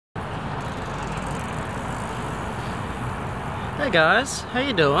Hey guys, how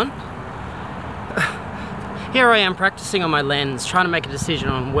you doing? Here I am practicing on my lens, trying to make a decision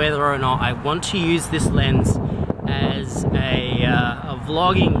on whether or not I want to use this lens as a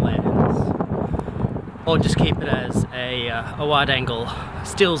vlogging lens, or just keep it as a wide-angle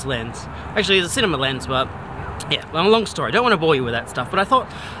stills lens. Actually, it's a cinema lens, but yeah, long story. I don't want to bore you with that stuff, but I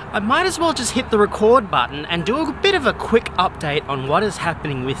thought I might as well just hit the record button and do a bit of a quick update on what is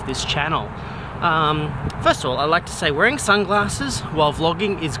happening with this channel. First of all, I'd like to say wearing sunglasses while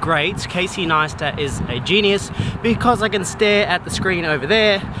vlogging is great. Casey Neistat is a genius because I can stare at the screen over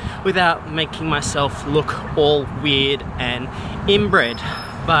there without making myself look all weird and inbred.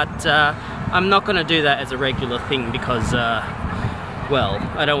 But I'm not going to do that as a regular thing because, well,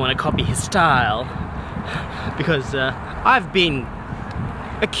 I don't want to copy his style. Because I've been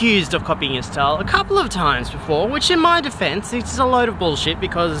accused of copying his style a couple of times before, which in my defense is a load of bullshit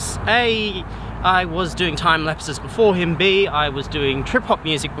because A, I was doing time lapses before him, B, I was doing trip hop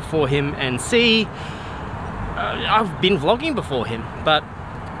music before him, and C, I've been vlogging before him. But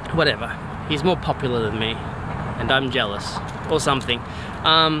whatever, he's more popular than me and I'm jealous or something.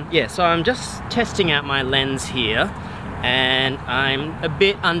 Yeah, so I'm just testing out my lens here and I'm a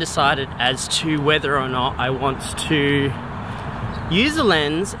bit undecided as to whether or not I want to use the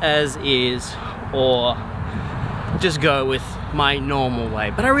lens as is or just go with my normal way.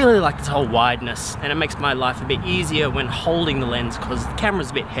 But I really like this whole wideness and it makes my life a bit easier when holding the lens because the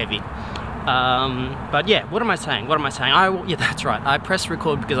camera's a bit heavy. But yeah, what am I saying? Yeah, that's right. I pressed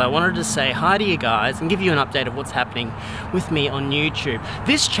record because I wanted to say hi to you guys and give you an update of what's happening with me on YouTube.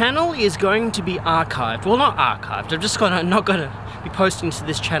 This channel is going to be archived. Well, not archived. I'm just not gonna be posting to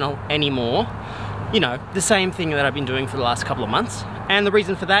this channel anymore. You know, the same thing that I've been doing for the last couple of months. And the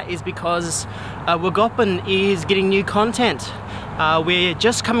reason for that is because Wagoppen is getting new content. We're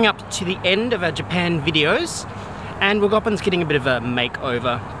just coming up to the end of our Japan videos and Wagoppen's getting a bit of a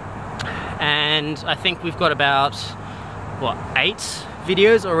makeover. And I think we've got about, what, 8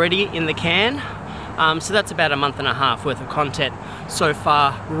 videos already in the can. So that's about a month and a half worth of content so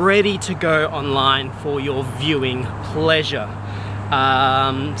far, ready to go online for your viewing pleasure.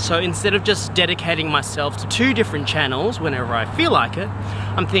 So instead of just dedicating myself to 2 different channels whenever I feel like it,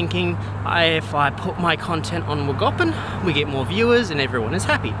 I'm thinking if I put my content on Wagoppen, we get more viewers and everyone is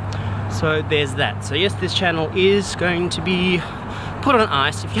happy. So there's that. So yes, this channel is going to be put on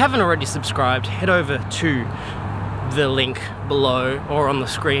ice. If you haven't already subscribed, head over to the link below or on the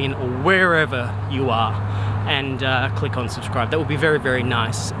screen or wherever you are and click on subscribe. That would be very, very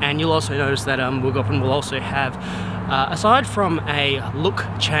nice. And you'll also notice that Wagoppen will also have, aside from a look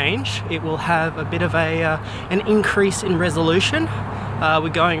change, it will have a bit of an increase in resolution. We're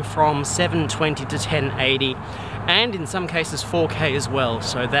going from 720 to 1080 and in some cases 4K as well,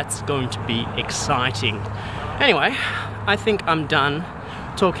 so that's going to be exciting. Anyway, I think I'm done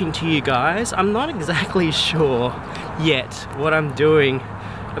talking to you guys. I'm not exactly sure yet what I'm doing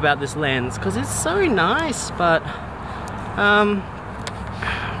about this lens because it's so nice, but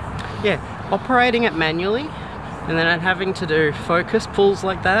yeah, operating it manually and then having to do focus pulls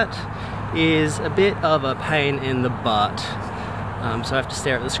like that is a bit of a pain in the butt. So I have to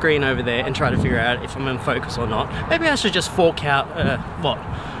stare at the screen over there and try to figure out if I'm in focus or not. Maybe I should just fork out, what,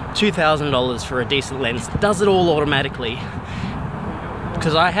 $2,000 for a decent lens. It does it all automatically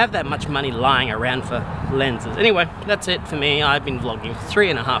because I have that much money lying around for lenses. Anyway, that's it for me. I've been vlogging for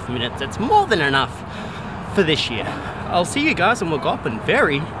 3.5 minutes. That's more than enough for this year. I'll see you guys on Wagoppen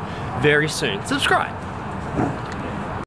very, very soon. Subscribe.